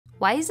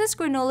Why is this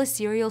granola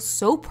cereal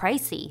so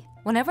pricey?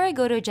 Whenever I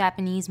go to a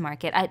Japanese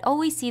market, I'd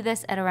always see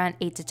this at around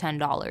 $8 to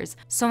 $10.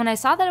 So when I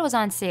saw that it was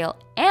on sale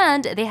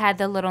and they had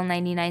the little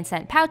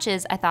 99-cent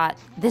pouches, I thought,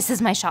 this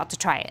is my shot to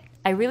try it.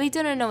 I really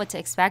didn't know what to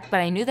expect, but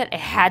I knew that it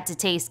had to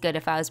taste good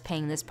if I was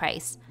paying this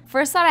price.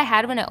 First thought I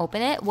had when I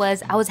opened it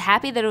was I was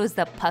happy that it was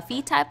the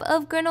puffy type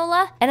of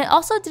granola, and it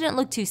also didn't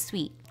look too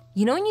sweet.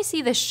 You know when you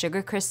see the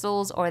sugar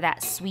crystals or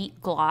that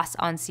sweet gloss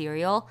on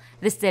cereal?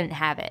 This didn't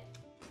have it.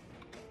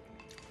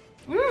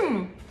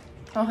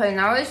 Okay,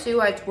 now I see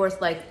why it's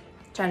worth like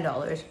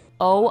 $10.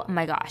 Oh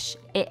my gosh,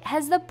 it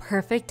has the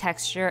perfect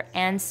texture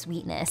and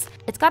sweetness.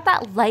 It's got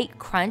that light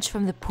crunch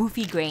from the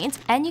poofy grains,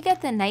 and you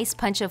get the nice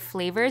punch of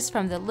flavors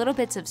from the little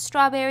bits of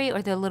strawberry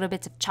or the little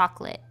bits of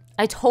chocolate.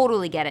 I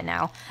totally get it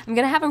now. I'm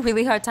gonna have a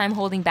really hard time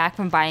holding back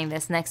from buying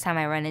this next time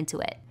I run into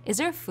it. Is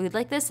there a food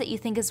like this that you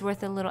think is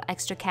worth a little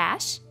extra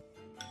cash?